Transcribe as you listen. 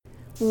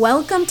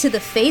Welcome to the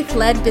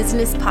Faith-Led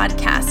Business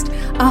Podcast,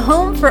 a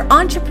home for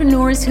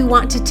entrepreneurs who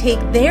want to take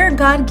their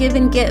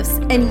God-given gifts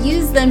and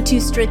use them to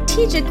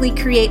strategically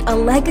create a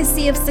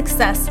legacy of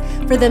success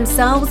for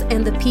themselves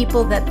and the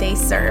people that they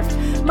serve.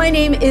 My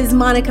name is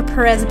Monica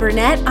Perez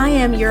Burnett. I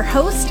am your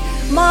host,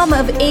 mom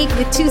of 8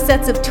 with 2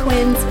 sets of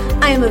twins.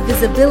 I am a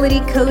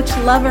visibility coach,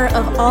 lover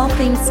of all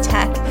things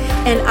tech,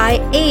 and I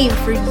aim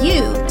for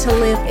you to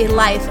live a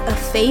life of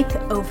faith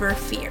over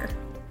fear.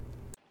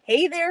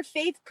 Hey there,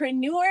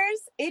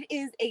 faithpreneurs. It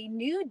is a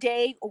new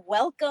day.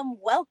 Welcome,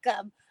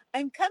 welcome.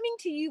 I'm coming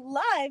to you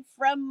live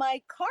from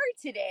my car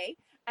today.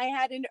 I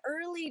had an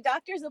early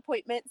doctor's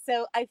appointment,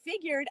 so I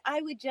figured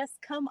I would just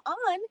come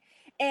on.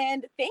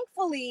 And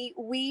thankfully,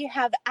 we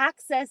have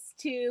access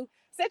to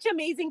such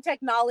amazing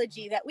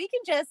technology that we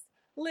can just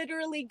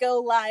literally go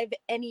live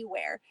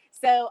anywhere.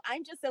 So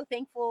I'm just so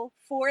thankful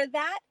for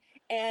that.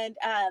 And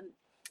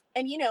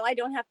you know, I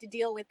don't have to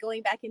deal with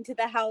going back into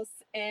the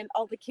house and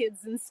all the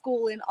kids in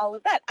school and all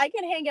of that. I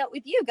can hang out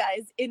with you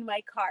guys in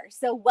my car.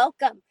 So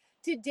welcome.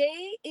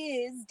 Today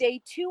is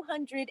day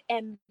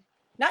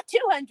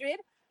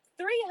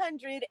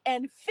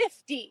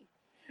 350.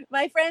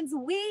 My friends,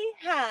 we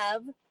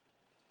have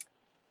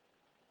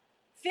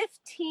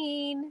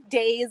 15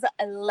 days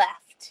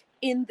left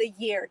in the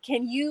year.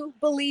 Can you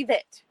believe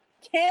it?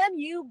 Can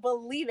you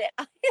believe it?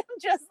 I am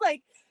just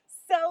like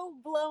so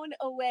blown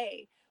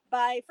away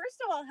by, first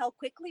of all, how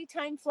quickly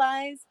time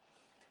flies,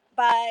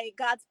 by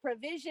God's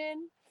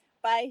provision,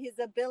 by his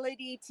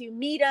ability to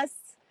meet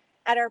us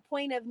at our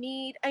point of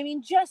need. I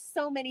mean, just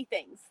so many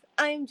things.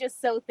 I'm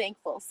just so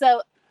thankful.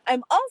 So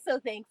I'm also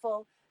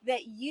thankful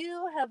that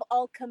you have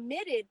all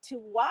committed to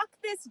walk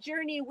this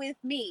journey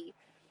with me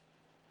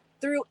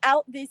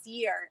throughout this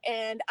year.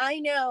 And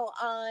I know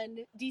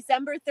on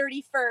December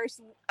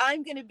 31st,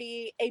 I'm going to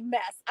be a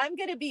mess. I'm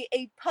going to be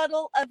a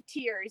puddle of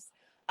tears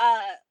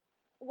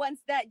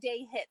once that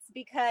day hits,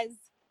 because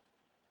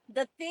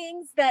the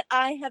things that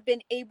I have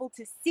been able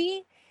to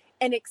see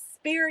and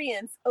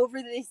experience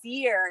over this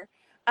year,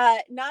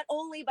 not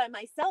only by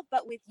myself,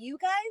 but with you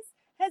guys,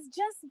 has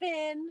just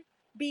been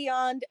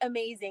beyond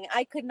amazing.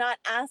 I could not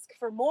ask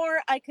for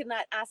more. I could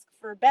not ask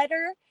for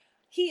better.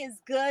 He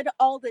is good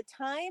all the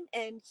time,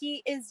 and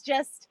he is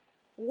just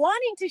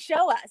wanting to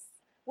show us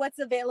what's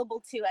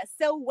available to us.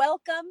 So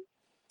welcome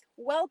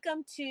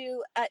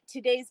to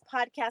today's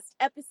podcast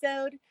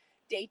episode,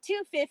 day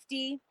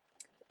 250.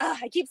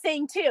 I keep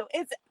saying 2.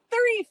 It's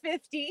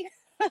 350.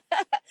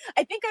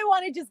 I think I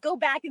want to just go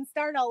back and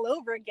start all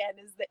over again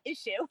is the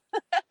issue.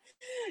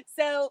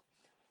 So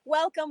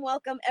welcome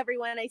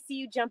everyone. I see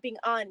you jumping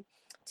on.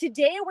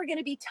 Today we're going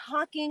to be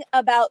talking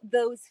about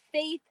those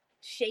faith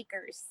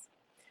shakers.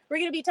 We're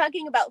going to be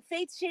talking about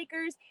faith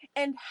shakers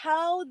and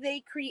how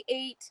they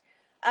create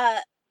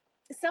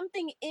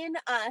something in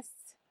us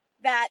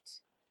that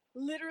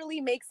literally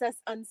makes us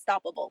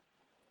unstoppable.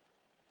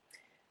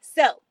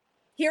 So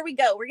here we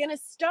go. We're going to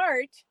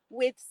start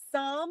with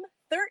Psalm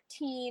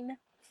 13:5.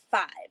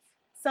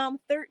 Psalm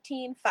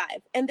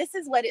 13:5. And this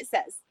is what it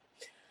says.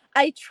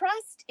 I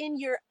trust in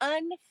your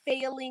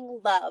unfailing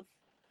love.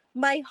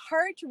 My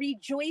heart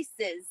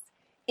rejoices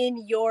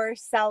in your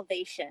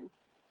salvation.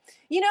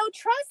 You know,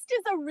 trust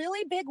is a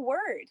really big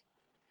word.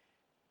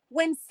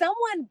 When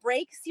someone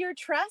breaks your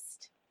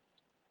trust,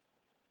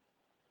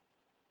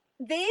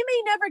 they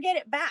may never get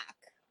it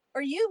back,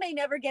 or you may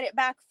never get it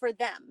back for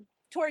them,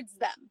 towards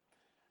them.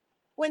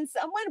 When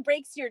someone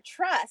breaks your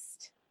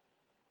trust,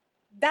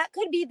 that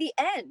could be the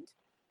end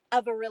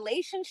of a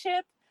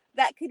relationship.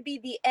 That could be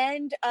the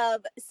end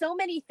of so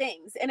many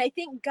things. And I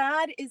think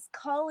God is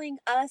calling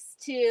us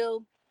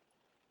to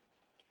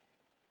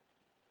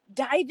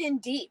dive in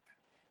deep,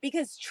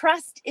 because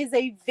trust is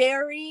a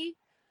very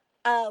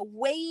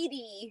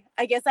weighty,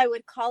 I guess I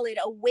would call it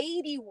a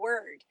weighty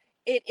word.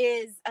 It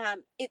is,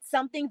 it's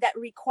something that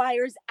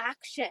requires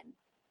action,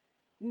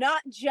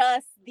 not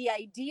just the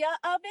idea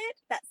of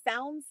it. That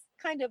sounds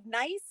kind of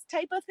nice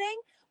type of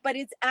thing, but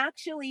it's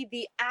actually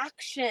the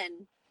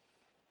action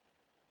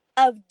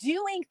of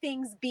doing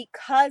things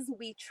because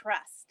we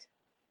trust.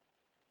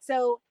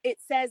 So it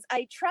says,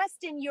 I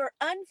trust in your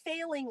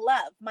unfailing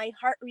love. My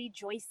heart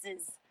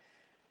rejoices.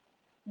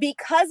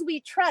 Because we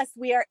trust,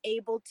 we are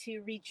able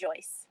to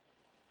rejoice.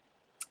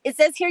 It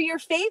says here, your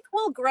faith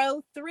will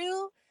grow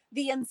through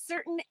the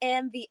uncertain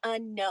and the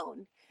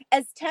unknown.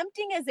 As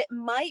tempting as it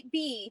might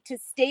be to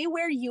stay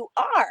where you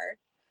are,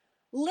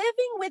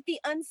 living with the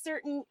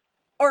uncertain,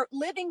 or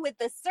living with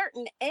the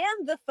certain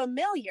and the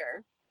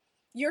familiar,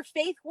 your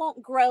faith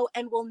won't grow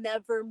and will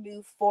never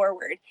move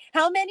forward.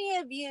 How many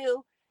of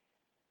you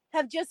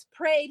have just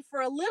prayed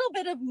for a little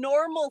bit of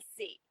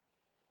normalcy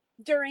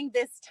during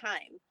this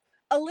time?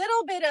 A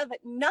little bit of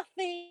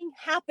nothing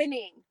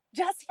happening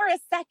just for a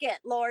second.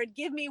 Lord,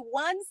 give me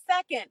 1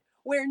 second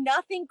where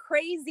nothing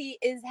crazy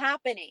is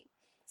happening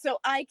so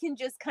I can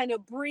just kind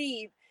of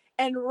breathe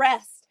and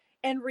rest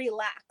and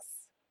relax.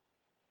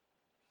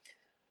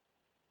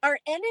 Our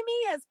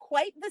enemy has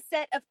quite the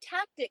set of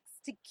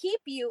tactics to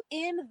keep you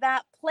in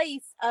that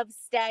place of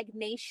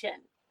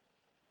stagnation.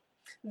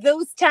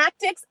 Those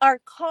tactics are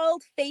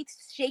called faith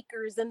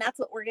shakers, and that's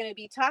what we're going to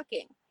be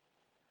talking.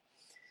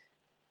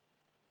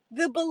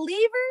 The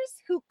believers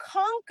who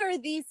conquer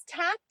these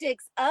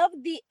tactics of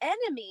the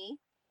enemy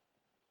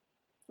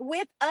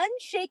with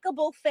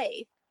unshakable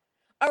faith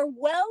are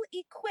well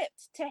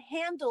equipped to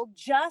handle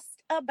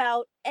just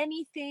about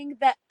anything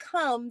that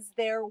comes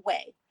their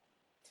way.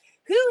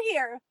 Who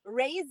here,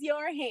 raise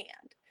your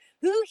hand,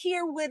 who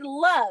here would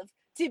love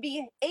to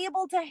be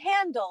able to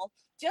handle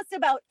just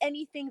about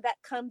anything that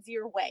comes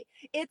your way?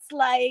 It's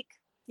like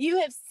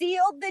you have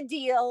sealed the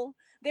deal.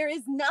 There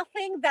is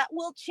nothing that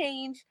will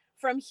change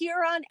from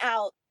here on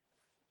out.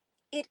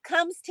 It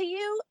comes to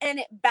you and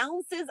it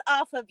bounces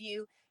off of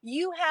you.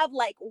 You have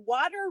like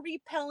water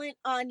repellent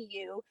on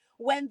you.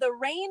 When the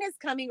rain is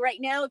coming right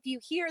now, if you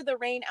hear the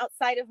rain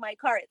outside of my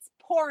car, it's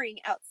pouring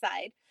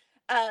outside.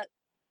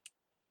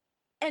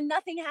 And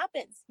nothing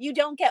happens. You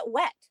don't get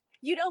wet.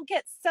 You don't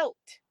get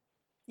soaked.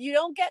 You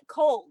don't get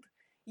cold.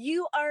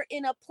 You are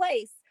in a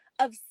place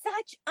of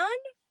such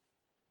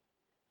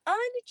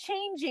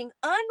unchanging,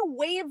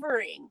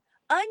 unwavering,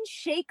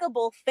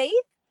 unshakable faith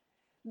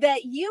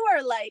that you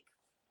are like,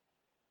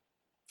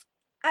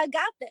 I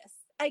got this.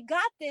 I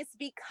got this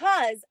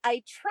because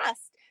I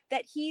trust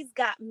that he's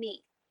got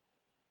me.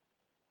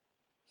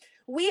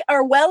 We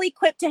are well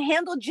equipped to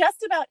handle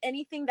just about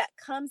anything that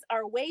comes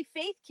our way.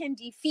 Faith can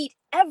defeat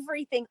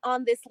everything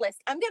on this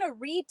list. I'm going to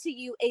read to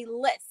you a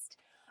list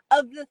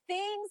of the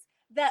things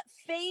that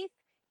faith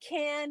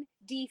can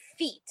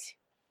defeat.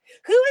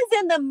 Who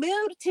is in the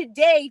mood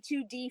today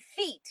to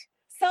defeat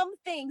some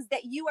things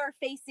that you are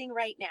facing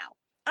right now?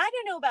 I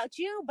don't know about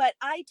you, but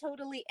I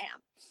totally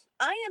am.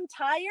 I am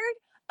tired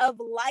of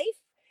life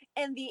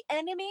and the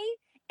enemy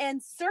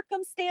and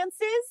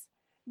circumstances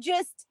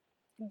just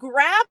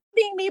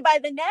grabbing me by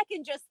the neck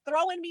and just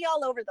throwing me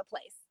all over the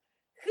place.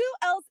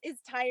 Who else is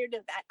tired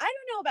of that? I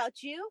don't know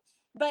about you,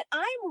 but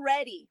I'm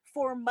ready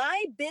for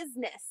my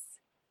business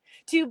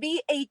to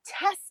be a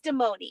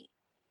testimony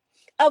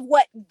of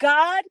what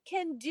God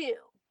can do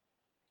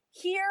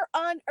here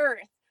on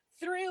earth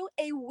through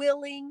a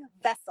willing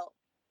vessel.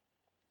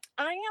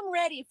 I am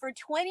ready for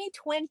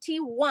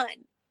 2021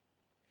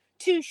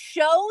 to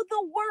show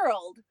the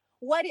world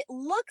what it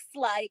looks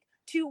like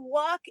to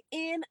walk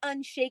in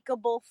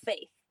unshakable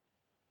faith.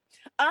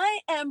 I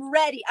am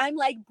ready. I'm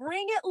like,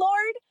 bring it,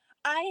 Lord.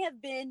 I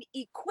have been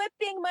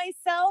equipping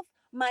myself.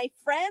 My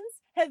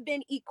friends have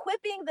been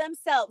equipping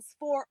themselves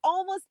for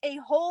almost a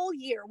whole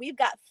year. We've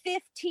got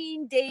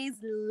 15 days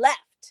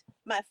left,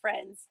 my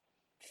friends.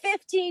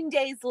 15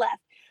 days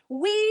left.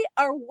 We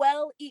are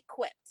well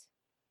equipped.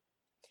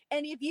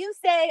 And if you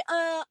say,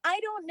 I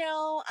don't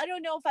know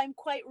if I'm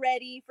quite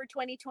ready for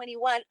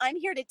 2021, I'm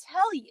here to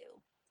tell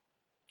you,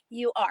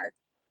 you are.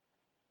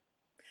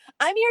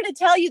 I'm here to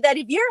tell you that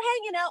if you're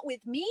hanging out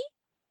with me,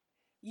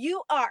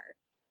 you are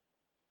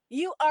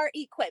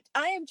equipped.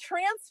 I am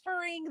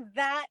transferring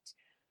that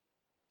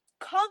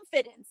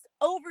confidence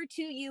over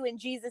to you in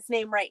Jesus'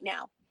 name right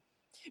now,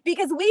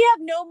 because we have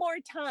no more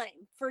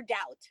time for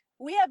doubt.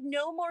 We have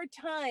no more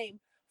time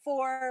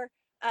for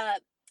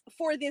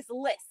this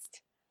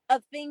list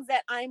of things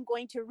that I'm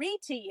going to read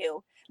to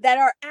you that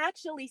are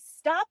actually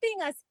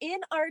stopping us in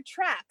our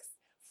tracks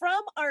from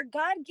our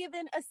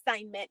God-given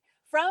assignment,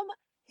 from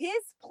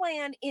his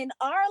plan in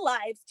our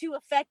lives to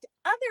affect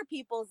other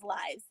people's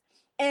lives.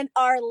 And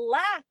our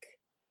lack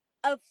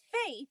of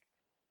faith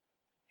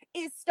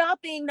is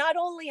stopping not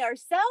only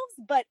ourselves,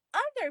 but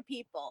other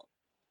people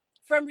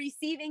from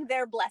receiving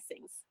their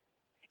blessings.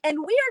 And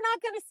we are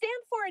not going to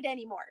stand for it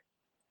anymore.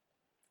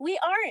 We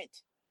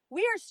aren't.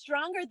 We are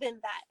stronger than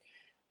that.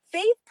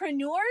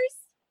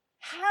 Faithpreneurs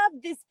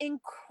have this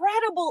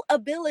incredible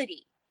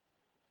ability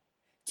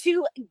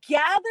to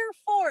gather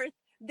forth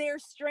their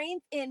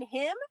strength in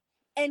him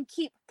and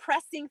keep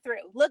pressing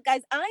through. Look,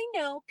 guys, I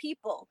know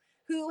people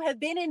who have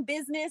been in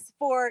business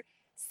for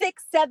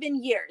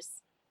 6-7 years,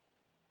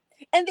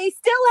 and they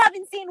still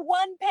haven't seen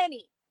one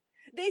penny.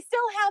 They still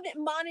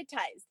haven't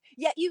monetized,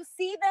 yet you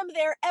see them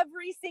there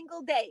every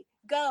single day.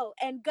 Go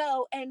and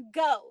go and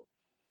go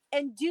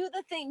and do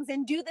the things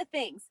and do the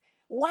things.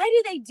 Why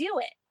do they do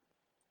it?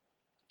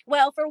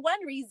 Well, for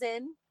one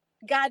reason,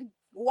 God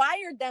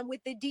wired them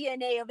with the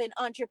DNA of an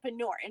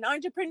entrepreneur, and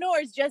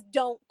entrepreneurs just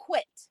don't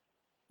quit.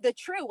 The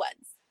true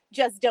ones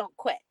just don't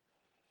quit.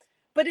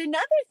 But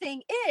another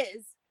thing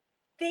is,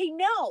 they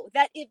know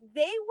that if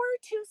they were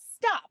to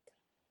stop,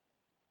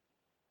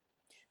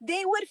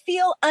 they would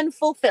feel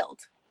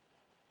unfulfilled.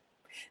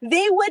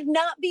 They would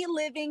not be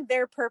living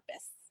their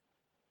purpose.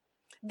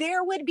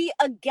 There would be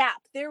a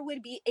gap. There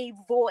would be a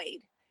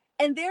void.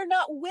 And they're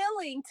not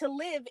willing to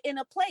live in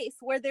a place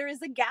where there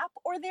is a gap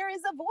or there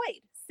is a void.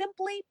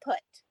 Simply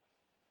put,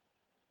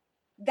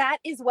 that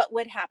is what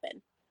would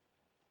happen.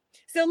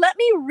 So let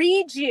me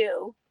read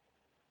you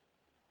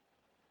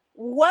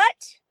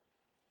what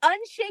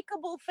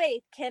unshakable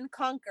faith can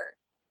conquer.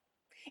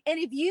 And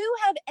if you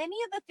have any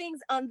of the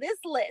things on this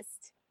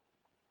list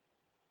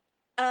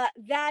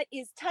that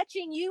is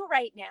touching you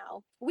right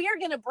now, we are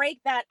going to break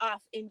that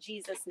off in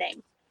Jesus'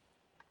 name.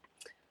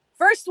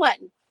 First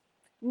one,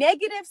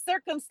 negative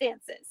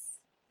circumstances.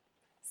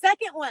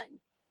 Second one,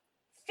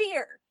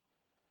 fear.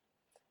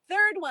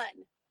 Third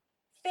one,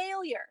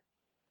 failure.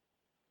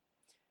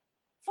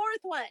 Fourth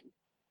one,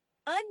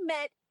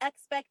 unmet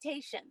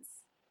expectations.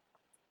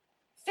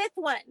 Fifth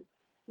one,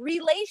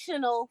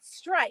 relational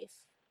strife.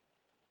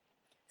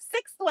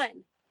 Sixth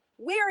one,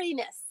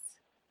 weariness.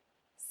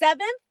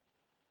 Seventh,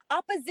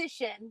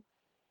 opposition.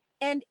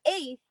 And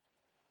eighth,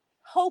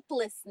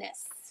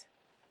 hopelessness.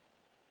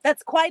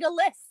 That's quite a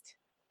list.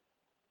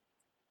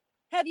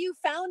 Have you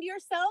found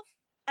yourself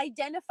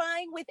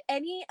identifying with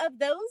any of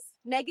those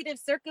negative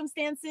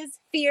circumstances,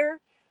 fear,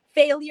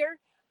 failure,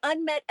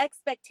 unmet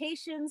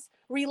expectations,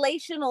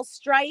 relational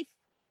strife,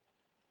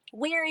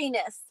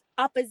 weariness,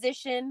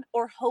 opposition,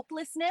 or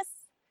hopelessness?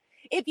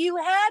 If you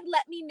had,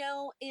 let me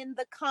know in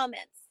the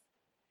comments,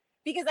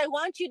 because I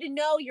want you to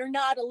know you're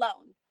not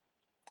alone.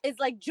 It's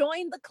like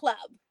join the club.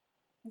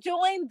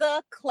 Join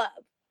the club.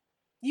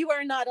 You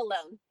are not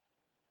alone.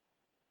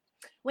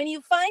 When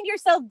you find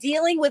yourself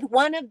dealing with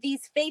one of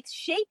these faith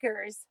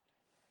shakers,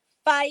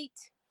 fight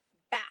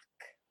back.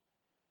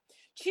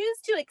 Choose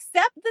to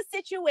accept the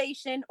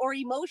situation or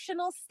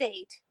emotional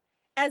state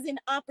as an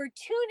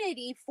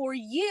opportunity for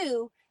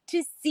you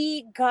to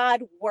see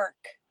God work.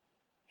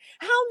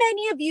 How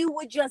many of you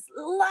would just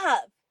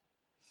love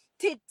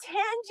to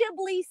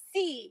tangibly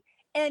see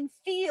and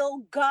feel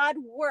God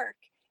work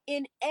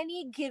in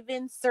any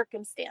given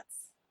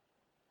circumstance?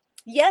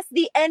 Yes,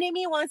 the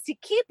enemy wants to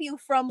keep you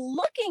from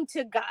looking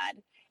to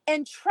God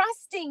and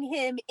trusting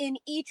him in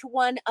each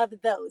one of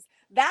those.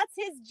 That's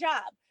his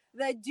job.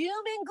 The doom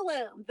and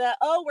gloom,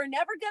 we're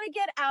never going to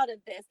get out of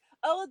this.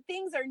 Oh,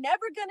 things are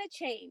never going to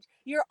change.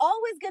 You're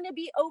always going to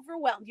be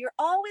overwhelmed. You're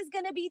always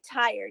going to be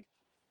tired.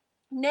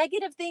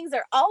 Negative things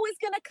are always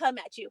going to come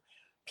at you.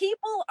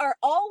 People are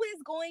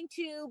always going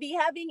to be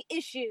having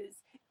issues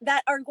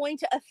that are going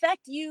to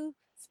affect you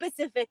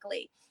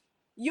specifically.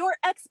 Your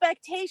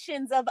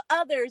expectations of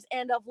others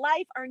and of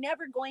life are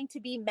never going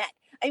to be met.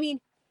 I mean,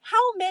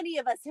 how many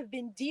of us have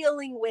been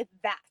dealing with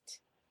that?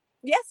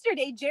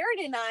 Yesterday, Jared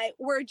and I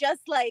were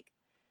just like,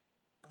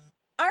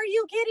 are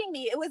you kidding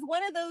me? It was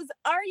one of those,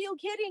 are you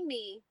kidding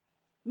me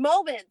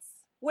moments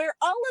where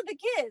all of the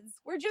kids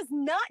were just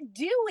not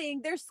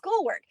doing their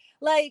schoolwork.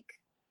 Like,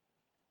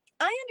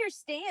 I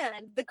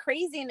understand the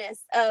craziness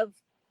of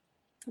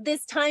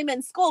this time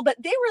in school, but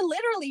they were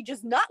literally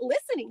just not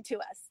listening to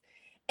us.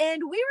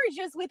 And we were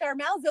just with our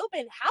mouths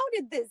open. How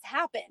did this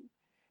happen?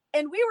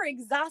 And we were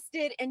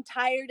exhausted and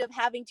tired of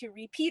having to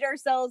repeat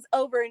ourselves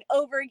over and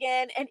over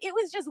again. And it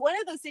was just one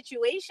of those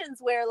situations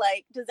where,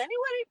 like, does anyone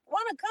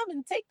want to come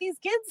and take these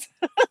kids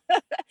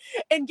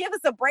and give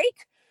us a break?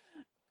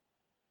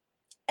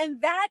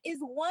 And that is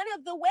one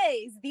of the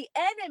ways the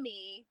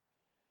enemy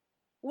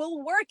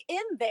will work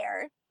in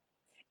there.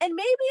 And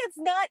maybe it's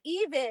not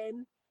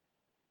even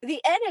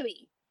the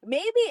enemy.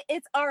 Maybe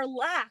it's our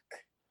lack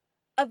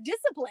of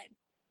discipline.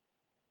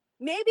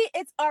 Maybe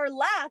it's our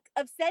lack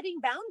of setting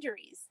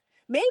boundaries.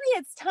 Maybe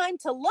it's time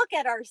to look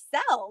at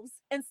ourselves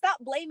and stop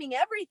blaming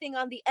everything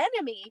on the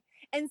enemy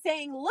and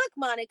saying, look,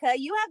 Monica,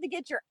 you have to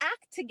get your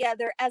act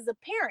together as a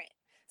parent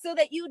so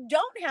that you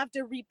don't have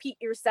to repeat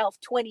yourself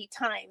 20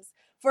 times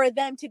for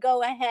them to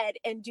go ahead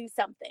and do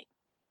something.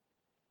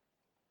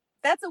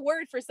 That's a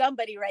word for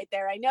somebody right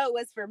there. I know it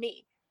was for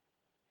me.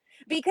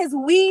 Because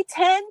we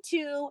tend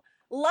to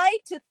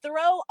like to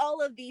throw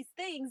all of these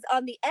things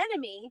on the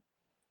enemy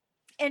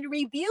and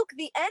rebuke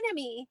the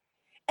enemy.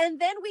 And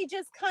then we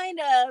just kind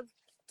of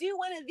do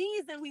one of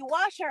these and we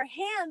wash our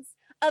hands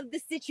of the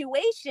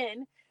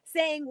situation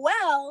saying,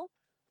 well,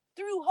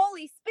 through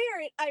Holy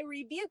Spirit, I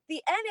rebuke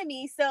the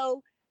enemy,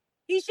 so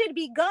he should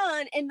be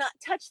gone and not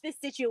touch this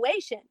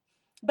situation.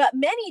 But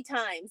many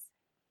times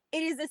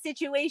it is a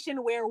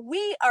situation where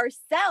we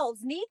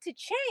ourselves need to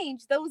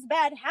change those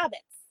bad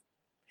habits.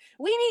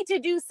 We need to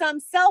do some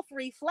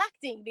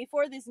self-reflecting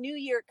before this new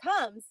year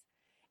comes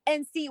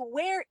and see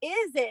where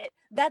is it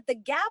that the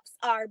gaps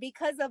are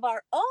because of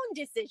our own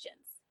decisions,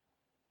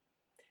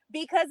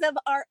 because of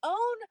our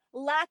own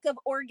lack of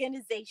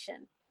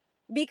organization,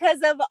 because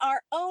of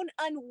our own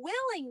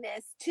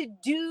unwillingness to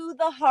do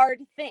the hard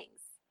things.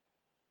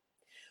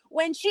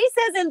 When she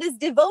says in this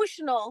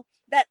devotional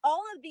that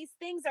all of these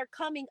things are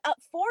coming up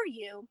for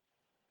you,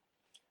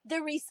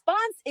 the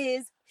response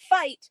is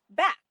fight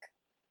back.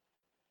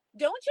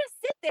 Don't just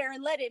sit there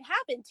and let it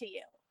happen to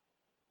you.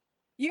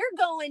 You're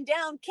going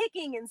down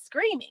kicking and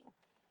screaming.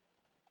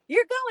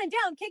 You're going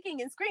down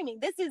kicking and screaming.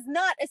 This is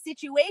not a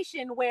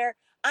situation where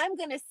I'm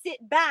going to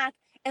sit back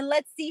and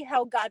let's see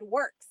how God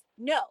works.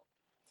 No,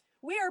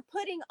 we are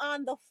putting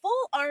on the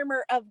full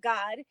armor of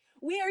God.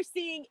 We are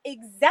seeing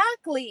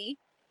exactly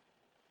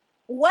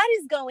what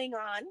is going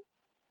on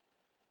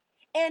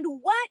and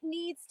what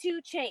needs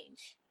to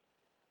change.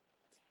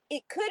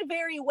 It could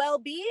very well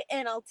be,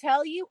 and I'll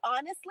tell you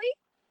honestly,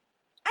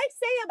 I'd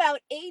say about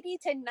 80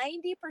 to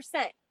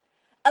 90%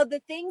 of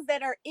the things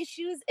that are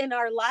issues in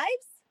our lives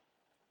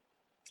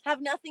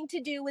have nothing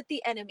to do with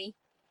the enemy.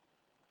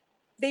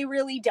 They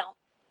really don't.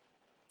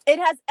 It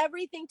has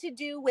everything to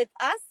do with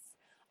us,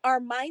 our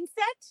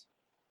mindset,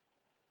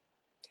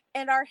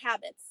 and our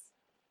habits,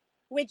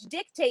 which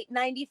dictate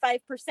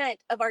 95%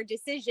 of our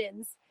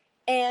decisions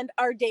and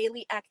our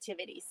daily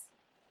activities.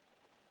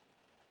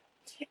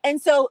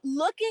 And so,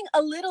 looking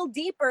a little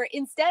deeper,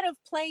 instead of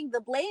playing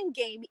the blame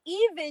game,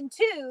 even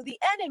to the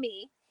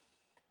enemy,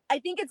 I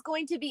think it's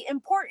going to be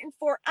important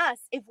for us,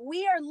 if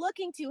we are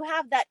looking to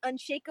have that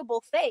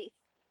unshakable faith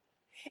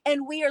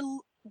and we are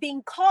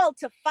being called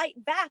to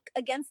fight back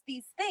against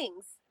these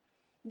things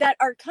that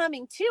are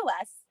coming to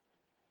us,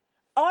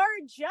 our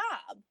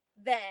job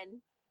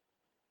then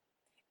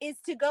is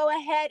to go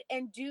ahead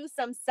and do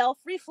some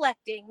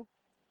self-reflecting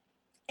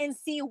and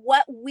see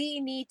what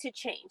we need to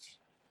change.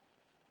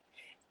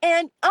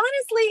 And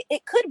honestly,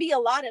 it could be a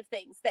lot of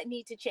things that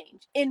need to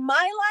change. In my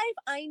life,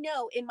 I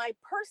know in my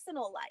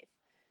personal life,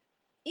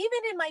 even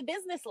in my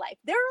business life,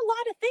 there are a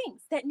lot of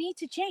things that need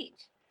to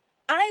change.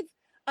 I've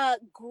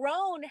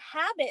grown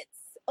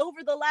habits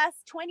over the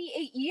last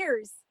 28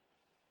 years,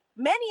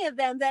 many of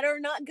them that are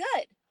not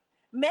good,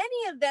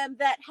 many of them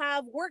that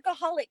have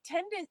workaholic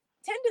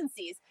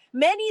tendencies,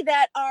 many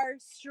that are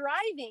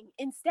striving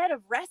instead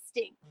of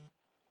resting.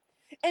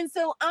 And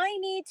so I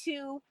need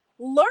to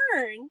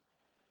learn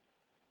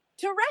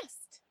to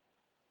rest.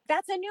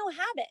 That's a new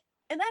habit.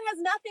 And that has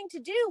nothing to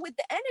do with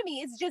the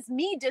enemy. It's just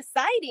me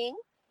deciding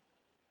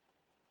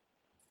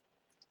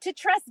to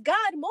trust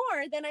God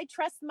more than I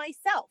trust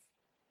myself,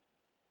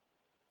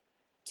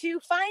 to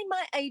find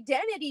my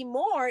identity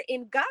more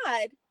in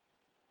God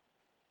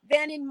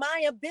than in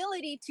my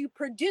ability to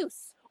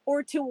produce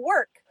or to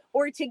work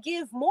or to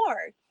give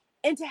more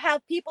and to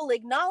have people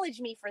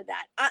acknowledge me for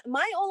that.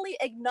 My only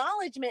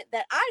acknowledgement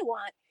that I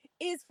want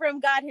is from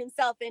God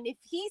himself. And if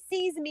he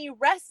sees me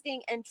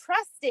resting and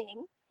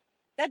trusting,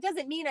 that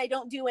doesn't mean I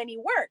don't do any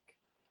work,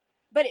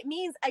 but it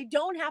means I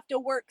don't have to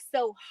work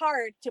so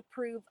hard to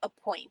prove a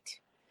point.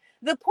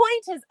 The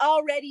point has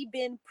already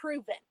been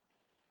proven.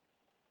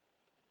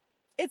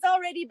 It's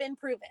already been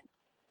proven.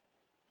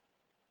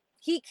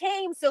 He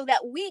came so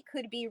that we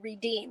could be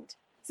redeemed,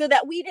 so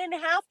that we didn't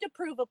have to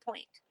prove a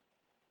point.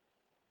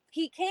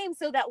 He came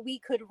so that we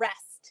could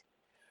rest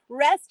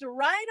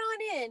right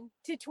on in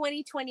to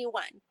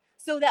 2021,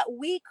 so that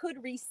we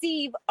could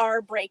receive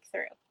our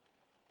breakthrough.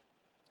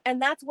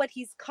 And that's what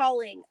he's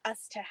calling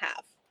us to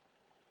have.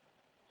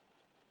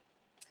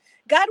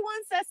 God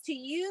wants us to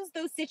use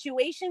those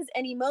situations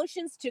and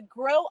emotions to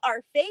grow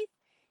our faith.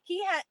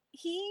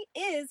 He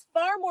is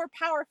far more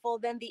powerful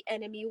than the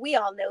enemy. We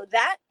all know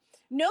that.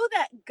 Know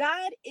that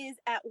God is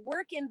at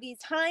work in these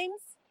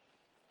times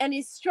and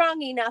is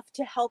strong enough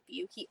to help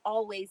you. He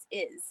always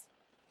is.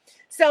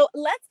 So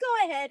let's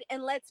go ahead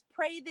and let's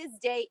pray this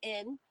day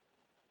in.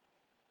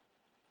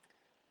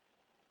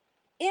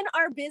 In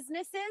our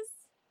businesses,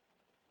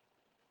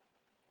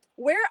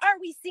 where are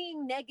we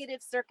seeing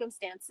negative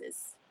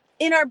circumstances?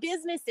 In our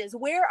businesses,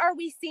 where are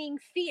we seeing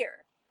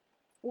fear?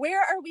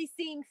 Where are we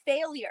seeing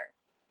failure?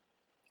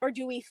 Or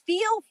do we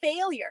feel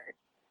failure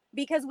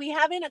because we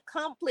haven't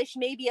accomplished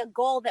maybe a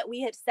goal that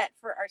we had set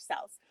for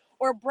ourselves,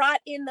 or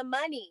brought in the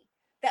money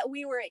that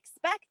we were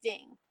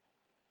expecting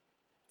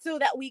so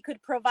that we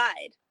could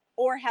provide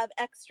or have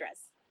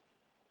extras?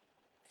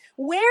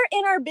 Where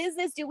in our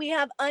business do we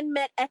have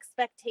unmet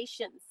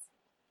expectations?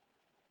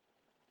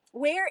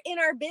 Where in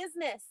our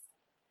business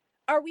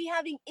are we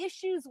having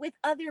issues with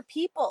other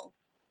people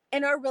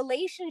and our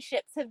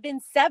relationships have been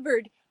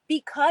severed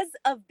because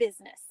of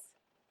business?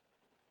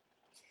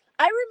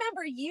 I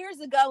remember years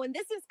ago, and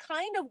this is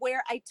kind of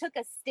where I took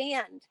a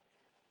stand,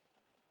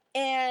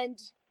 and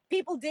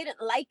people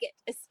didn't like it,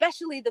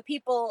 especially the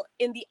people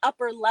in the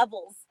upper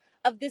levels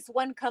of this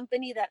one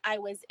company that I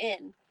was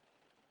in.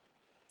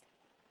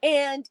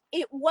 And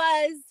it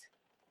was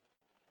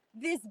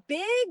this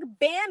big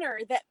banner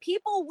that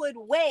people would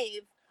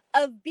wave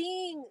of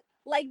being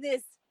like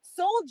this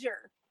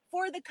soldier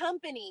for the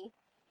company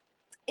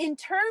in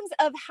terms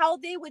of how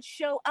they would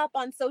show up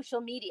on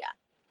social media.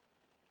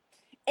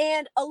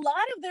 And a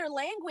lot of their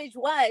language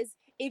was,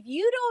 if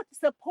you don't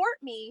support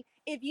me,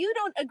 if you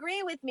don't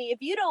agree with me, if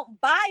you don't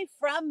buy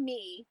from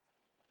me,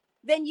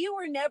 then you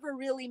were never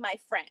really my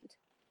friend.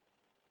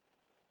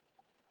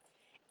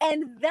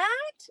 And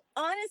that,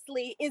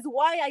 honestly, is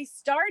why I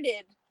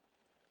started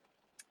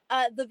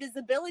the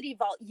Visibility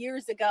Vault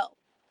years ago.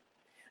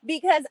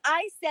 Because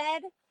I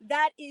said,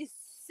 that is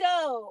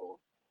so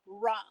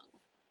wrong.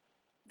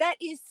 That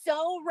is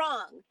so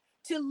wrong.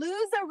 To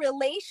lose a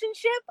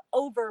relationship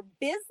over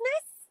business?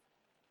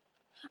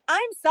 I'm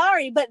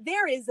sorry, but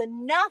there is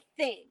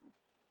nothing.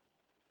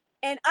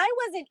 And I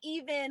wasn't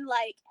even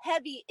like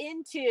heavy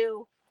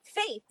into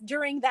faith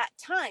during that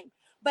time.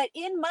 But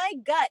in my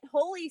gut,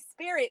 Holy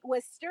Spirit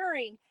was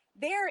stirring.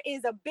 There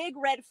is a big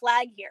red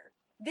flag here.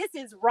 This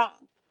is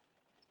wrong.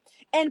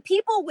 And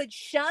people would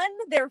shun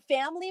their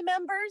family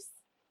members.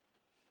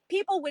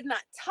 People would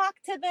not talk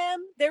to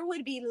them. There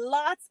would be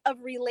lots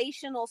of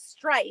relational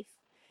strife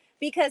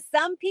because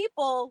some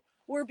people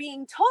were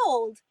being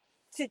told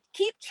to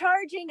keep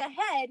charging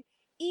ahead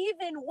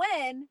even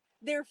when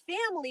their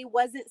family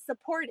wasn't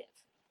supportive.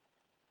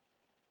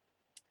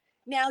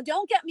 Now,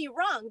 don't get me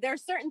wrong. There are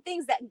certain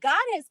things that God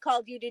has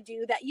called you to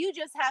do that you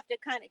just have to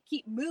kind of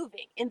keep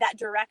moving in that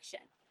direction.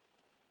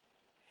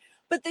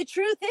 But the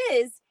truth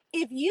is,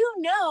 if you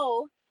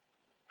know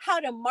how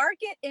to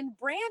market and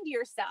brand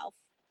yourself,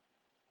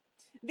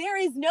 there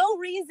is no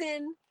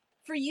reason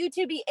for you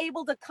to be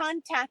able to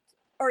contact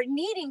or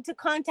needing to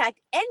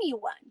contact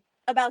anyone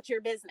about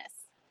your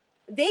business.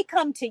 They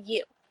come to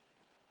you.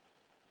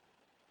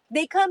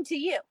 They come to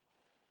you.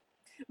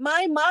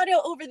 My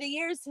motto over the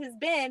years has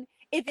been,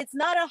 if it's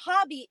not a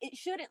hobby, it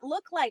shouldn't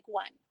look like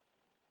one.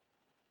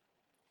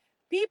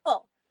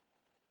 People,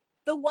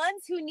 the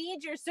ones who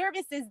need your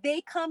services,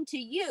 they come to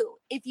you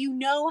if you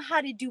know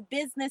how to do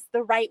business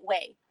the right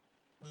way.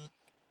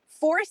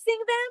 Forcing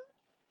them,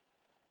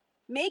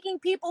 making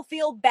people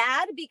feel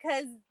bad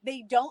because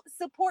they don't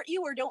support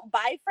you or don't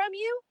buy from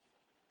you,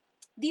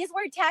 these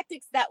were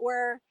tactics that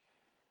were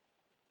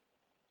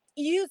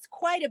used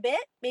quite a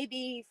bit,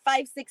 maybe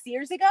 5-6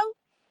 years ago.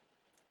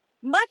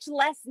 Much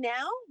less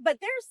now, but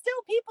there's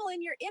still people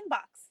in your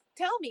inbox.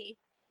 Tell me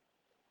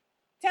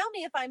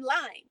if I'm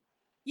lying.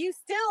 You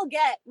still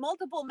get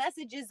multiple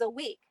messages a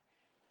week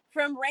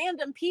from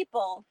random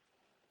people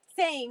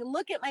saying,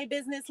 look at my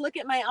business, look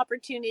at my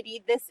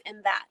opportunity, this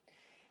and that.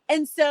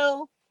 And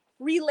so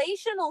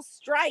relational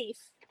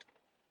strife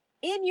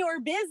in your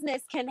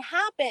business can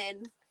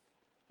happen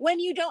when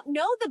you don't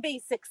know the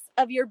basics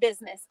of your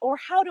business or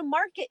how to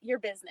market your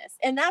business.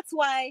 And that's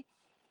why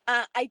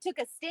I took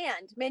a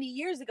stand many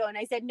years ago and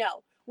I said,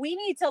 no, we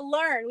need to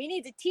learn. We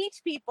need to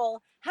teach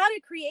people how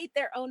to create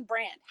their own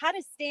brand, how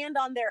to stand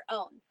on their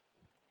own,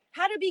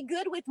 how to be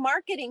good with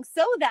marketing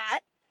so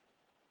that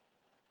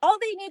all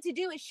they need to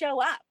do is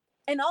show up.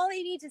 And all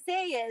they need to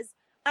say is,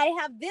 I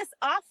have this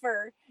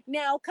offer.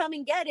 Now come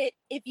and get it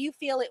if you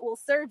feel it will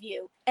serve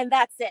you. And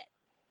that's it.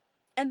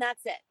 And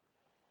that's it.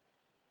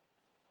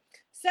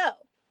 So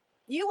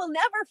you will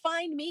never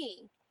find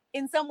me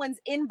in someone's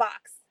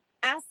inbox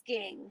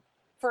asking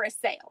for a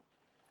sale,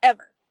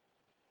 ever.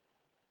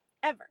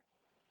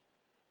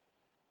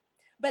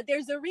 But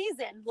there's a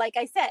reason, like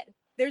I said,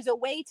 there's a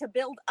way to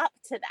build up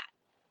to that.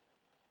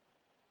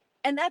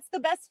 And that's the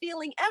best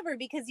feeling ever,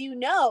 because you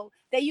know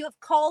that you have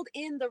called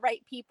in the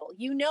right people.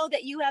 You know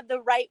that you have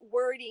the right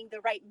wording,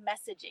 the right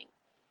messaging.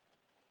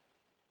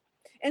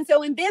 And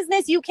so in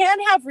business, you can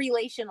have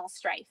relational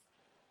strife.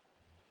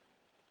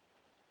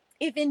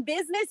 If in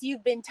business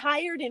you've been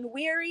tired and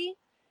weary,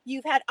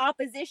 you've had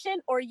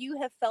opposition, or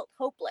you have felt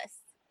hopeless,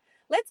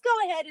 let's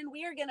go ahead and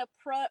we are going to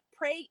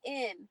pray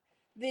in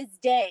this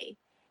day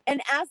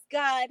and ask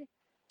God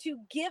to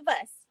give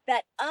us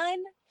that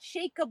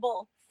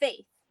unshakable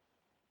faith,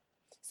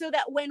 so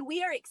that when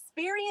we are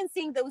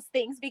experiencing those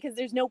things, because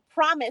there's no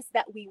promise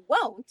that we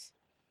won't,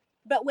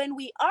 but when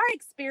we are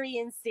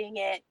experiencing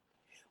it,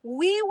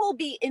 we will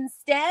be,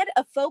 instead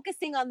of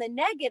focusing on the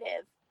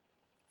negative,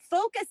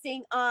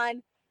 focusing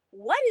on,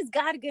 what is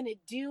God going to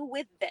do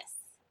with this?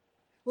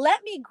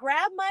 Let me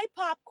grab my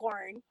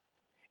popcorn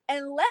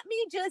and let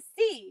me just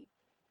see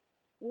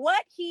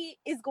what he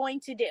is going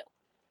to do.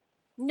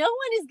 No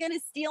one is going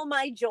to steal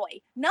my joy.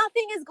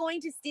 Nothing is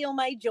going to steal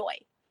my joy.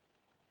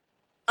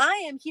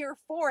 I am here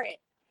for it,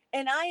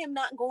 and I am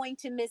not going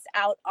to miss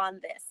out on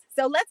this.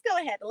 So let's go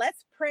ahead.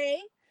 Let's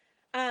pray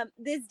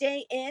this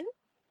day in,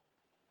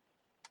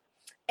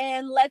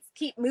 and let's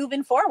keep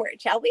moving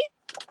forward, shall we?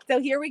 So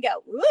here we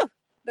go. Woo,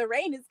 the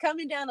rain is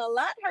coming down a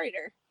lot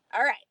harder.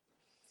 All right.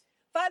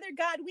 Father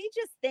God, we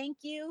just thank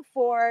you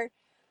for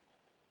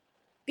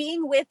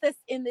being with us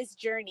in this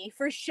journey,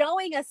 for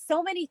showing us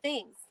so many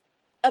things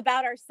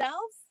about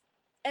ourselves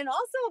and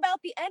also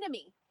about the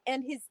enemy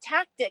and his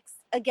tactics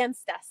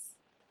against us.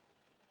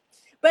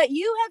 But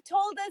you have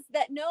told us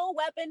that no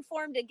weapon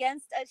formed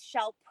against us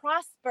shall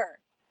prosper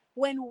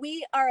when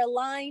we are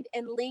aligned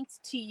and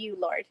linked to you,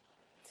 Lord.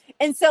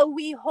 And so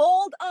we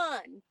hold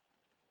on.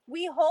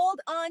 We hold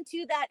on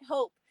to that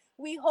hope.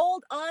 We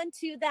hold on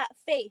to that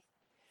faith.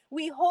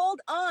 We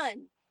hold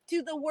on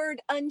to the word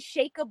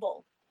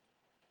unshakable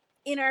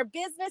in our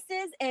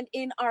businesses and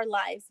in our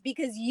lives,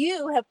 because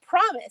you have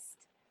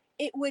promised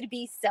it would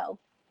be so.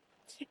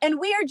 And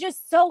we are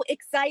just so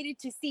excited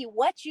to see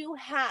what you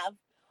have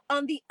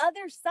on the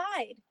other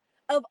side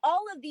of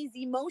all of these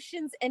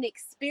emotions and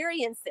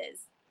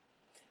experiences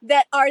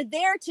that are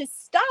there to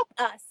stop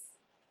us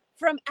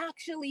from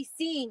actually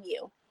seeing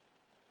you.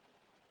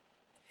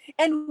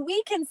 And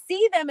we can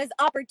see them as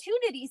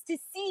opportunities to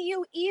see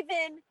you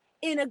even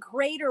in a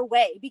greater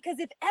way. Because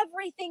if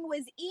everything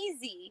was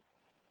easy,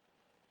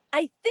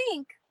 I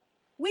think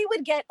we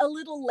would get a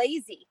little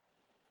lazy.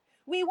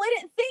 We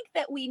wouldn't think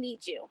that we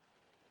need you.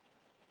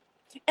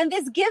 And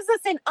this gives us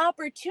an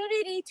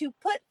opportunity to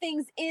put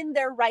things in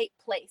their right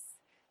place,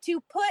 to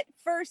put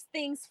first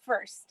things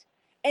first.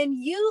 And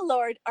you,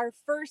 Lord, are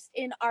first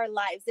in our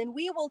lives, and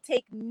we will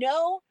take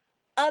no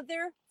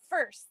other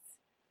firsts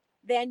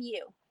than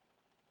you.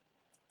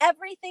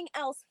 Everything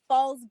else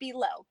falls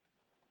below.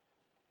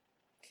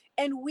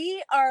 And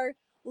we are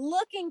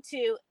looking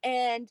to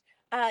and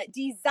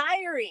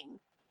desiring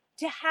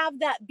to have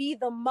that be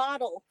the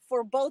model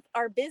for both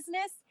our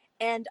business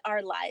and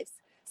our lives.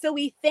 So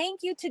we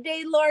thank you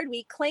today, Lord.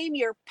 We claim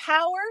your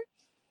power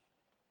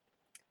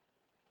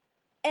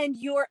and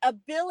your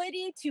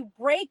ability to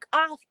break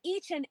off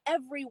each and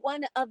every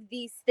one of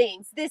these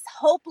things, this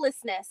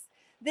hopelessness,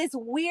 this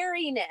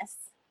weariness,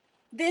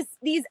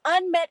 these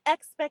unmet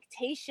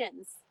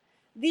expectations,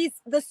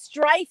 the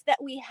strife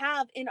that we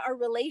have in our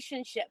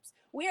relationships.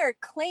 We are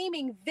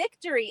claiming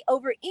victory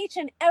over each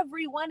and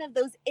every one of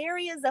those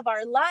areas of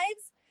our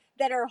lives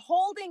that are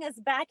holding us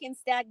back in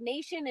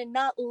stagnation and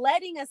not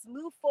letting us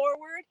move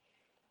forward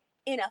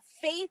in a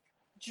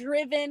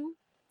faith-driven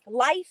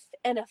life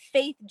and a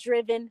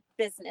faith-driven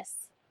business.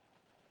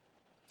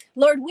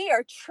 Lord, we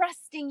are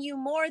trusting you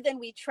more than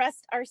we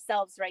trust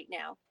ourselves right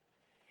now.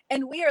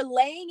 And we are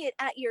laying it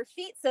at your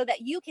feet so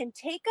that you can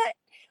take it,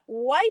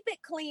 wipe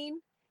it clean,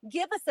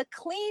 give us a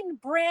clean,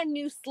 brand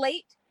new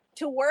slate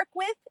to work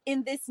with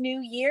in this new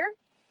year.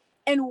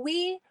 And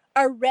we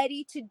are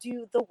ready to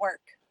do the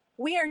work.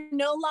 We are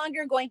no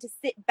longer going to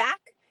sit back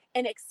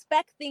and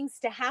expect things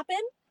to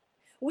happen.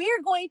 We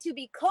are going to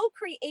be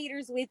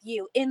co-creators with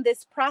you in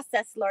this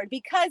process, Lord,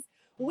 because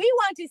we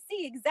want to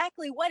see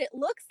exactly what it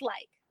looks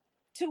like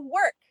to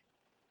work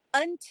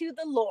unto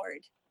the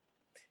Lord,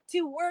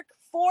 to work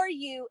for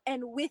you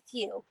and with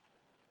you.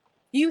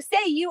 You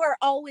say you are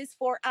always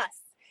for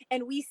us,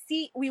 and we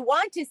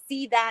want to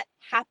see that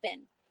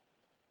happen.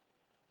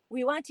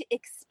 We want to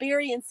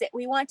experience it.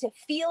 We want to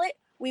feel it.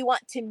 We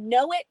want to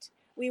know it.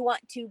 We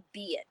want to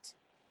be it.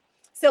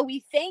 So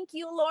we thank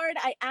you, Lord.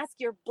 I ask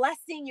your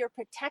blessing, your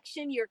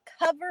protection, your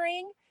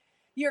covering,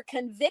 your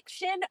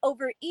conviction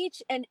over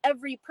each and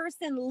every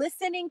person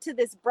listening to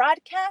this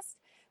broadcast,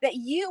 that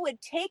you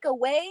would take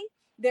away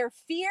their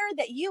fear,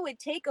 that you would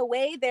take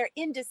away their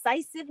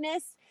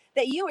indecisiveness,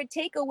 that you would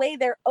take away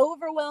their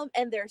overwhelm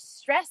and their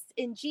stress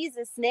in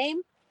Jesus'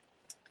 name,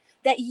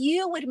 that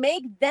you would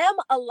make them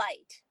a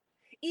light,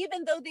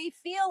 even though they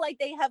feel like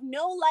they have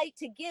no light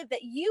to give,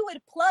 that you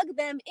would plug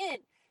them in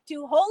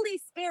to Holy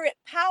Spirit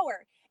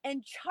power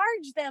and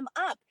charge them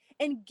up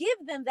and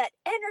give them that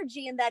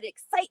energy and that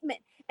excitement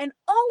and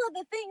all of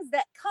the things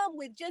that come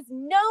with just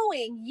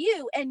knowing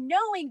you and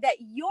knowing that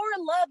your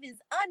love is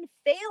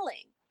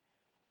unfailing,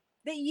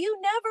 that you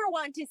never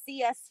want to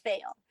see us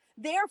fail.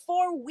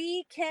 Therefore,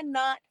 we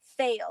cannot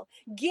fail.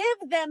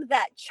 Give them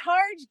that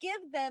charge,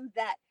 give them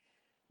that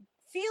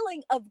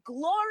feeling of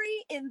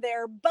glory in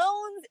their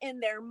bones, in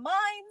their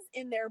minds,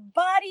 in their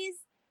bodies.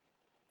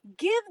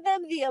 Give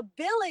them the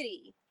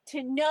ability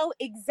to know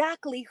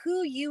exactly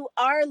who you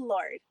are,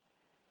 Lord.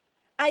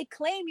 I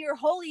claim your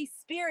Holy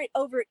Spirit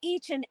over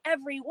each and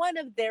every one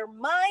of their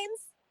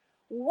minds.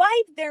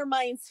 Wipe their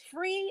minds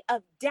free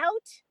of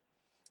doubt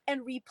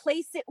and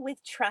replace it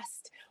with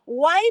trust.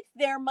 Wipe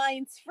their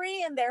minds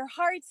free and their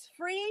hearts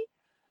free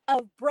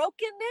of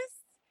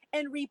brokenness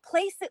and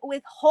replace it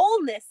with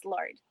wholeness,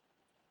 Lord.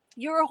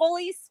 Your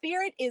Holy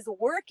Spirit is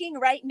working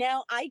right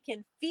now. I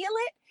can feel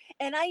it.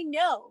 And I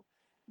know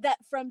that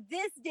from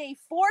this day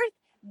forth,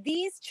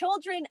 these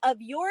children of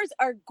yours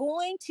are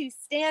going to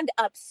stand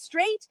up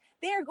straight.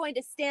 They are going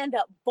to stand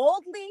up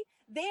boldly.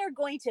 They are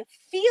going to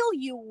feel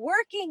you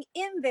working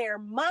in their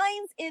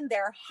minds, in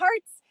their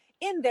hearts,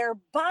 in their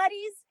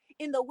bodies,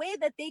 in the way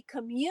that they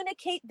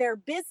communicate their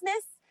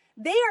business.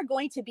 They are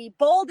going to be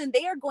bold and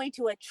they are going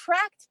to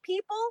attract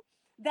people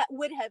that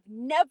would have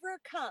never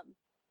come.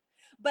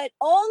 But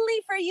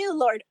only for you,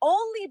 Lord,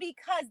 only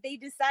because they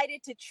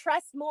decided to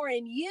trust more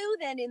in you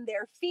than in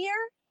their fear,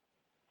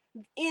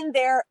 in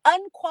their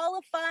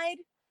unqualified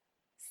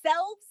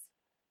selves.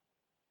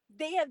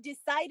 They have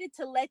decided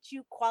to let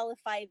you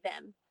qualify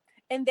them.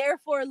 And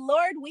therefore,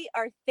 Lord, we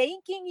are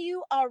thanking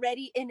you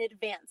already in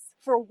advance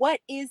for what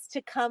is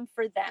to come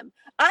for them.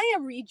 I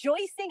am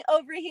rejoicing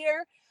over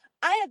here.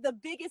 I have the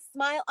biggest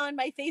smile on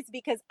my face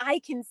because I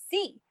can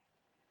see,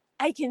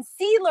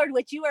 Lord,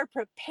 what you are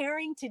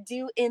preparing to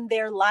do in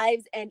their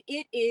lives, and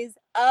it is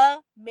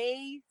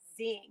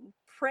amazing.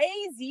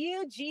 Praise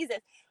you, Jesus.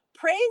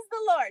 Praise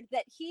the Lord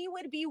that he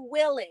would be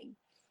willing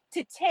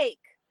to take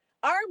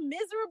our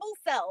miserable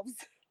selves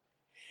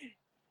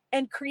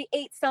and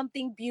create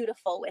something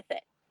beautiful with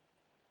it.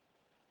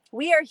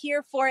 We are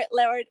here for it,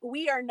 Lord.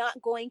 We are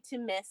not going to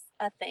miss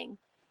a thing.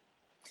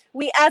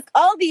 We ask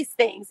all these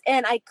things,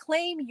 and I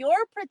claim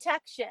your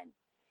protection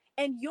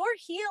and your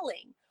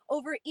healing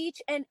over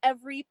each and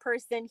every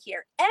person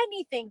here.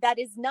 Anything that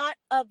is not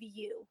of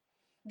you,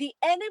 the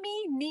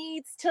enemy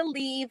needs to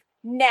leave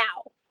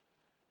now.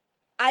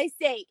 I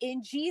say,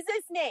 in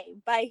Jesus'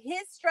 name, by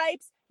his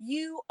stripes,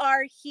 you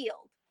are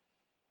healed.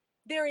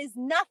 There is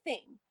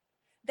nothing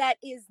that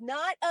is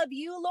not of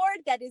you, Lord,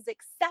 that is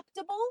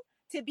acceptable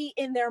to be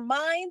in their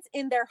minds,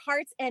 in their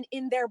hearts, and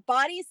in their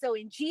bodies. So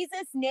in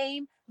Jesus'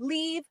 name,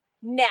 leave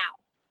now.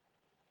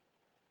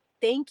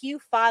 Thank you,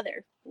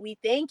 Father. We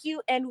thank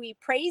you and we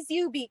praise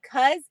you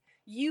because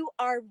you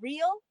are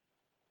real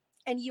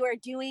and you are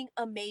doing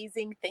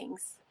amazing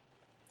things.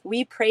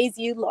 We praise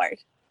you, Lord,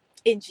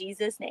 in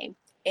Jesus' name.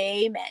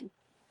 Amen.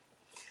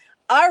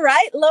 All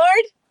right,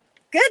 Lord.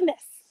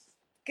 Goodness.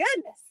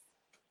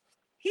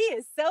 He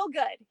is so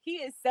good. He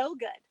is so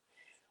good.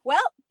 Well,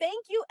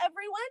 thank you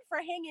everyone for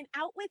hanging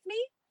out with me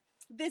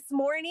this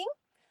morning.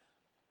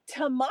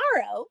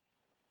 Tomorrow,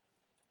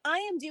 I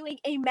am doing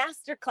a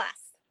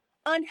masterclass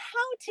on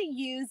how to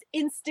use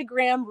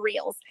Instagram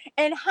Reels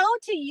and how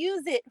to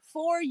use it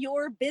for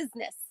your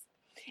business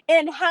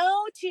and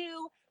how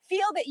to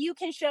feel that you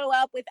can show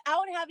up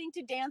without having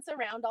to dance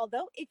around.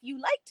 Although, if you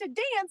like to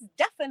dance,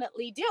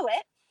 definitely do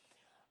it.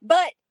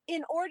 But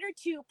in order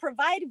to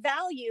provide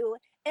value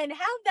and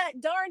have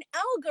that darn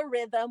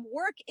algorithm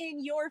work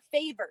in your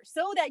favor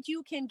so that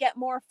you can get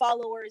more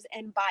followers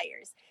and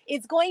buyers.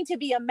 It's going to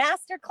be a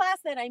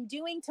masterclass that I'm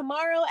doing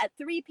tomorrow at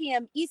 3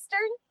 p.m.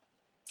 Eastern.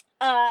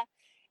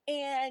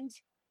 And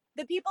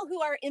the people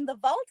who are in the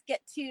vault get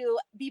to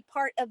be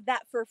part of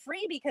that for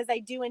free because I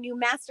do a new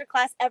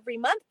masterclass every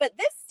month. But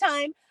this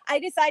time I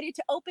decided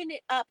to open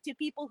it up to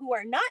people who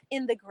are not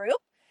in the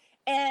group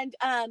and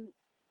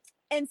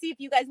see if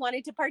you guys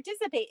wanted to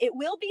participate. It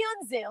will be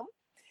on Zoom.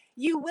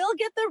 You will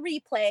get the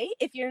replay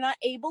if you're not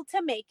able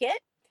to make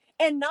it.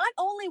 And not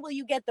only will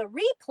you get the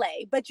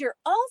replay, but you're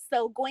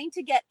also going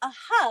to get a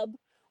hub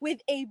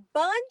with a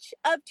bunch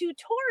of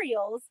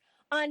tutorials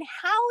on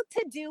how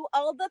to do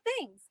all the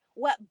things,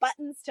 what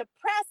buttons to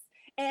press.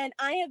 And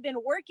I have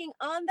been working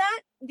on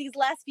that these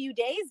last few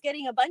days,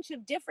 getting a bunch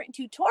of different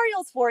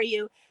tutorials for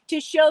you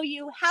to show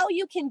you how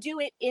you can do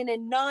it in a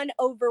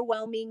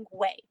non-overwhelming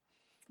way.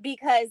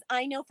 Because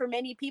I know for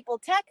many people,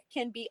 tech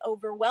can be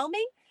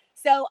overwhelming.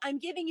 So I'm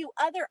giving you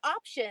other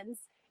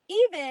options,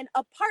 even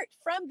apart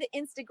from the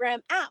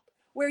Instagram app,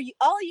 where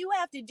all you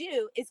have to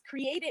do is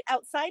create it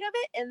outside of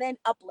it and then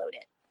upload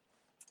it.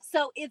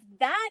 So if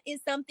that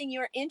is something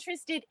you're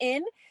interested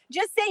in,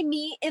 just say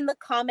me in the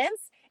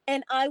comments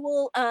and I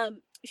will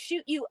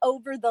shoot you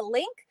over the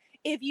link.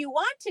 If you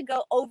want to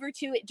go over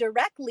to it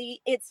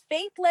directly, it's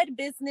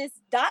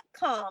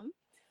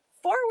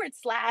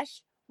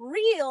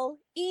faithledbusiness.com/real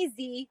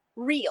easy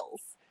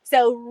reels.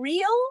 So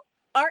real,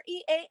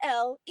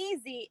 REAL,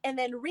 easy, and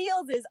then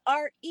reels is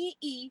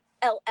REELS.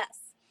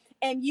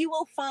 And you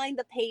will find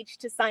the page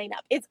to sign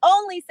up. It's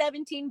only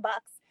 $17.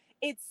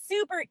 It's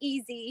super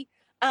easy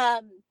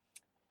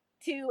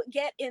to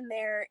get in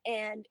there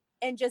and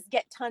just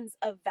get tons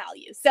of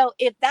value. So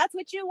if that's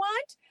what you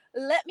want,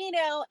 let me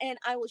know and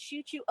I will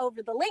shoot you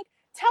over the link.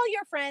 Tell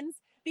your friends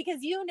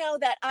because you know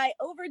that I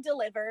over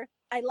deliver.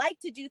 I like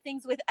to do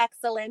things with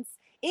excellence.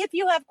 If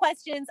you have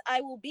questions,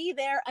 I will be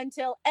there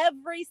until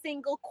every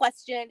single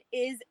question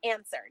is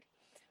answered.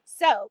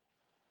 So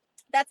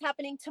that's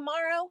happening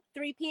tomorrow,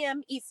 3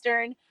 p.m.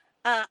 Eastern.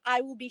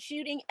 I will be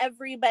shooting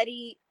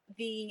everybody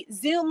the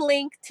Zoom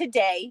link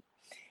today.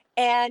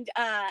 And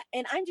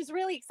I'm just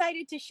really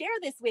excited to share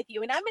this with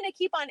you. And I'm going to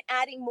keep on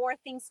adding more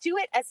things to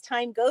it as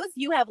time goes.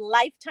 You have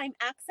lifetime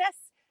access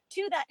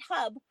to that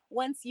hub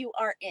once you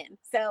are in.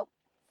 So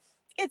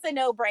it's a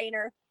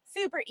no-brainer,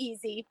 super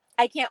easy.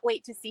 I can't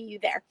wait to see you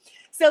there.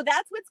 So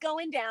that's what's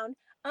going down.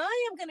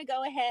 I am going to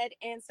go ahead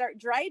and start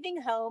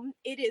driving home.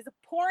 It is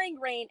pouring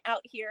rain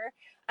out here.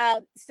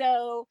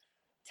 So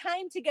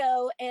time to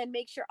go and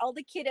make sure all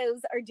the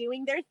kiddos are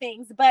doing their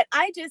things. But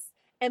I just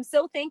am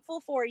so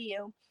thankful for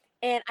you.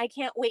 And I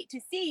can't wait to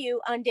see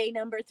you on day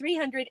number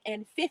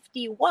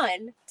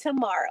 351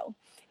 tomorrow.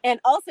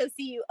 And also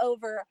see you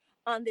over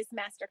on this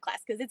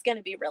masterclass because it's going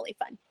to be really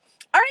fun.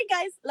 All right,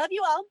 guys. Love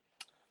you all.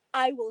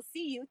 I will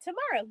see you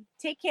tomorrow.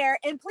 Take care.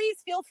 And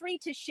please feel free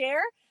to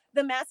share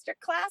the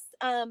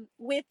masterclass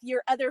with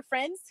your other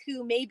friends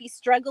who may be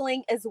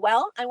struggling as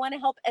well. I want to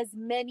help as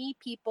many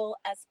people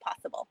as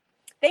possible.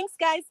 Thanks,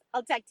 guys.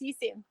 I'll talk to you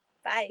soon.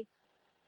 Bye.